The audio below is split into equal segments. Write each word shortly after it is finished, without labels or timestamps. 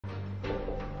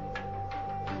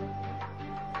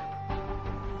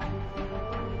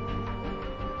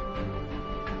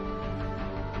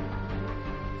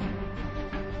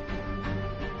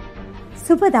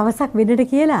සුබ දවසක් වෙන්නට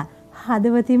කියලා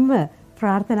හදවතින්ම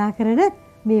ප්‍රාර්ථනා කරන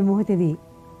මේ මොහොතේදී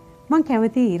මම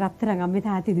කැමති රත්තරන් අම්මේ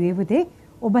තාත්තේ දුවේ පුතේ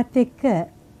ඔබත් එක්ක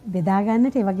බෙදා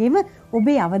ගන්නට ඒ වගේම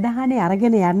ඔබේ අවධානය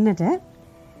අරගෙන යන්නට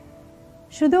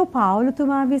ශුදෝ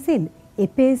පාවුලතුමා විසින්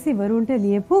එපේසි වරුන්ට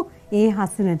ලියපු ඒ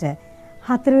හසනට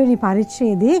 4 වෙනි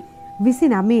පරිච්ඡේදයේ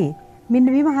 29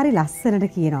 මෙන්න මේව හරි ලස්සනට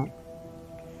කියනවා.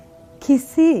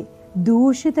 කිසි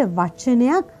දූෂිත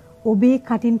වචනයක් ඔබේ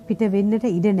කටින් පිට වෙන්නට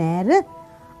ඉඩ නැර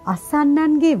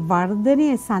අසන්නන්ගේ වර්ධනය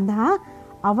සඳහා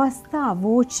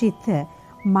අවස්ථාවෝචිත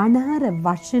මනහර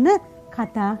වචන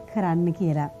කතා කරන්න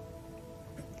කියලා.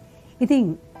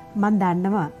 ඉතින් මම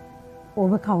දන්නවා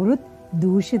ඔබ කවුරුත්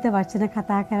දූෂිත වචන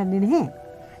කතා කරන්නේ නැහැ.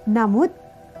 නමුත්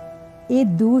ඒ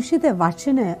දූෂිත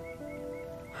වචන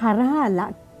හරහා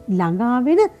ළඟා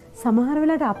වෙන සමහර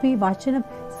වෙලාවට අපි වචන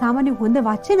සාමාන්‍ය හොඳ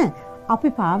වචන අපි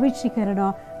පාවිච්චි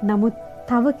කරනවා. නමුත්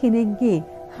තව කෙනෙක්ගේ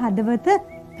හදවත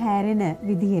පැරෙන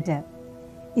විදිහට.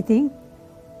 ඉතින්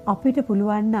අපිට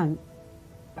පුළුවන් නම්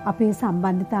අපේ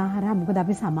සම්බන්ධතා හරහා මොකද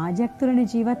අපි සමාජයක් තුළනේ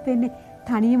ජීවත් වෙන්නේ.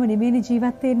 තනියම නෙමෙයි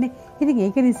ජීවත් වෙන්නේ. ඉතින්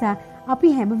ඒක නිසා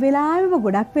අපි හැම වෙලාවෙම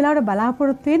ගොඩක් වෙලාවට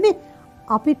බලාපොරොත්තු වෙන්නේ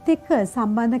අපිත් එක්ක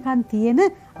සම්බන්ධකම් තියෙන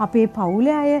අපේ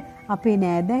පවුලේ අය, අපේ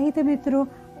නෑදෑ හිත මිතුරෝ,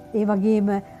 ඒ වගේම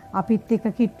අපිත් එක්ක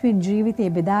කිට්ටුවෙන් ජීවිතේ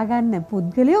බෙදා ගන්න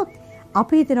පුද්ගලයෝ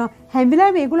අපි හිතනවා හැම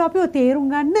වෙලාවෙම මේගොල්ලෝ අපිව තේරුම්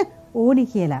ගන්න ඕනි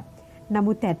කියලා.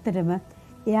 නමුත් ඇත්තටම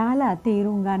එයාලා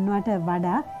තේරුම් ගන්නවට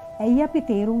වඩා ඇයි අපි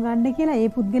තේරුම් ගන්න කියලා ඒ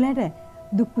පුද්ගලයාට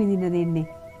දුක් විඳින්න දෙන්නේ.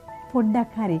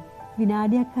 පොඩ්ඩක් හරි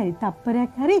විනාඩියක් හරි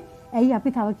තප්පරයක් හරි ඇයි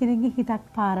අපි තව කෙනෙක්ගේ හිතක්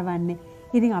පාරවන්නේ.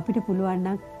 ඉතින් අපිට පුළුවන්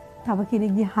නම් තව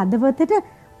කෙනෙක්ගේ හදවතට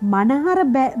මනහර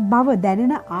බව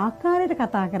දැනෙන ආකාරයට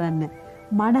කතා කරන්න.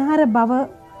 මනහර බව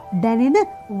දැනෙන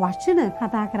වචන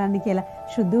කතා කරන්න කියලා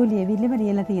සුද්ධෝ ලියවිල්ලෙම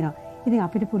ලියලා තියෙනවා. ඉතින්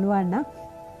අපිට පුළුවන් නම්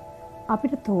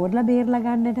අපිට තෝරලා බේරලා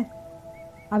ගන්නට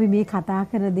අපි මේ කතා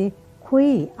කරන දේ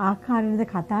කොයි ආකාරයෙන්ද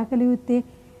කතා කළ යුත්තේ,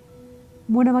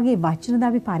 මොන වගේ වචනද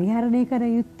අපි පරිහරණය කර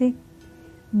යුත්තේ,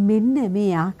 මෙන්න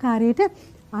මේ ආකාරයට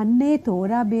අන්නේ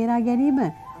තෝරා බේරා ගැනීම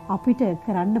අපිට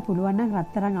කරන්න පුළුවන් නම්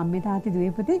රත්තරන් අම්මේ තාත්තේ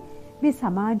දුවේ පුතේ මේ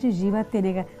සමාජ ජීවත් වෙන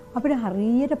එක අපිට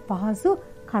හරියට පහසු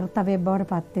කාර්යයක් බවට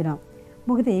පත් වෙනවා.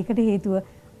 මොකද ඒකට හේතුව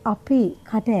අපි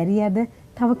කට ඇරියද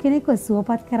තව කෙනෙක්ව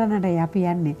සුවපත් කරන්නටයි අපි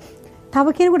යන්නේ.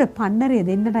 තව කෙනෙකුට පන්නරය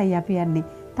දෙන්නටයි අපි යන්නේ.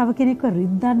 තව කෙනෙක්ව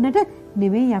රිද්දන්නට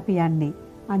නෙමෙයි අපි යන්නේ.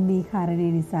 අන්නේ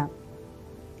කාරණේ නිසා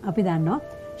අපි දන්නවා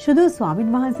සුදු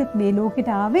ස්වාමින් වහන්සේත් මේ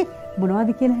ලෝකෙට ආවේ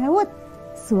මොනවද කියලා හැවුවොත්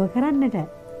සුව කරන්නට.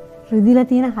 රිදිලා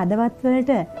තියෙන හදවත්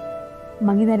වලට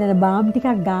මගින් බාම් ටිකක්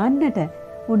ගන්නට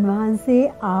උන්වහන්සේ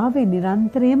ආවේ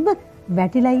නිරන්තරයෙන්ම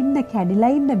වැටිලා ඉන්න,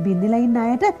 කැඩිලා ඉන්න, බිඳිලා ඉන්න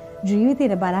අයට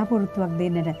ජීවිතේට බලාපොරොත්තුවක්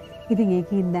දෙන්නට. ඉතින්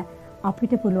ඒකින්ද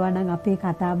අපිට පුළුවන් නම් අපේ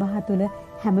කතා බහ තුළ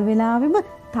හැම වෙලාවෙම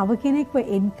තව කෙනෙක්ව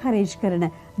එන්කරේජ් කරන,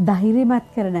 ධෛර්යමත්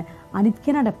කරන, අනිත්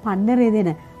කෙනාට පන්නරය දෙන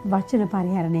වචන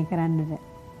පරිහරණය කරන්නට.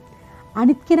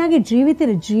 අනිත් කෙනාගේ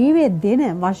ජීවිතේට ජීවය දෙන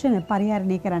වචන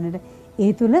පරිහරණය කරන්නට.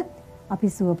 ඒ තුළ අපි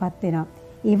සුවපත් වෙනවා.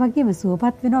 ඒ වගේම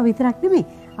සුවපත් වෙනවා විතරක් නෙමෙයි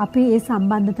අපි ඒ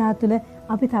සම්බන්ධතාව තුළ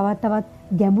අපි තවත්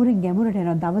ගැඹුරින් ගැඹුරට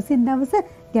යනවා. දවසින් දවස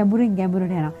ගැඹුරින් ගැඹුරට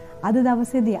යනවා. අද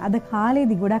දවසේදී අද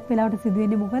කාලේදී ගොඩක් වෙලාවට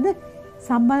සිදුවෙන්නේ මොකද?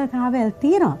 සම්බන්ධතාවයල්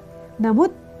තියෙනවා.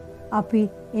 නමුත් අපි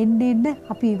එන්න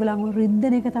අපි ඒගොල්ලන්ව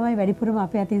රින්දන එක තමයි වැඩිපුරම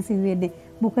අපේ අතින් සිදුවෙන්නේ.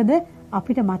 මොකද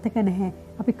අපිට මතක නැහැ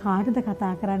අපි කාටද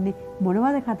කතා කරන්නේ,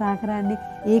 මොනවද කතා කරන්නේ,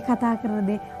 ඒ කතා කරන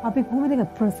දේ අපි කොහොමද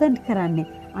ඒක ප්‍රසන්ට් කරන්නේ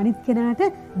අනිත් කෙනාට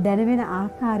දැනෙන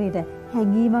ආකාරයට,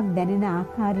 හැඟීමක් දැනෙන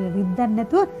ආකාරයට රිද්දන්න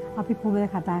නැතුව අපි කොහොමද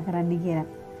කතා කරන්නේ කියලා.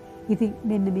 ඉතින්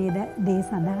මෙන්න මේ දේ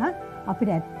සඳහා අපිට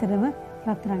ඇත්තටම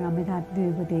රත්තරන් අම්මේ තාත්තේ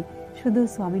දුවේ පුතේ සුදු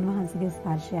ස්වාමින් වහන්සේගේ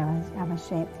ස්පර්ශය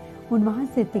අවශ්‍යයි.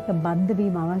 උන්වහන්සේත් එක්ක බද්ධ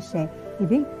වීම අවශ්‍යයි.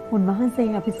 ඉතින්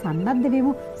උන්වහන්සේගෙන් අපි සන්නද්ධ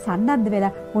වෙමු. සන්නද්ධ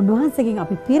වෙලා උන්වහන්සේගෙන්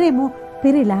අපි පිරෙමු.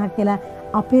 පිරීලා කියලා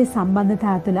අපේ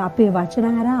සම්බන්ධතාව තුළ අපේ වචන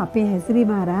හරහා, අපේ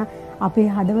හැසිරීම හරහා අපේ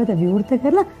හදවත විවෘත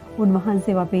කරලා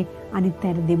උන්වහන්සේව අපේ අනිත්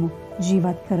අයට දෙමු,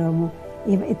 ජීවත් කරවමු.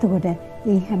 එතකොට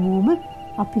ඒ හැමෝම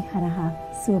අපි හරහා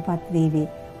සුවපත් වේවි.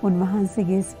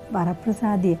 උන්වහන්සේගේ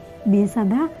වරප්‍රසාදය මේ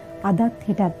සඳහා අදත්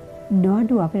හිටත්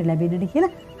නොඅඩුව අපිට ලැබෙන්නට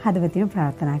කියලා හදවතින්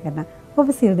ප්‍රාර්ථනා කරනවා. ඔබ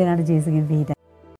සියලු දෙනාට ජේසුගෙන් පිහිට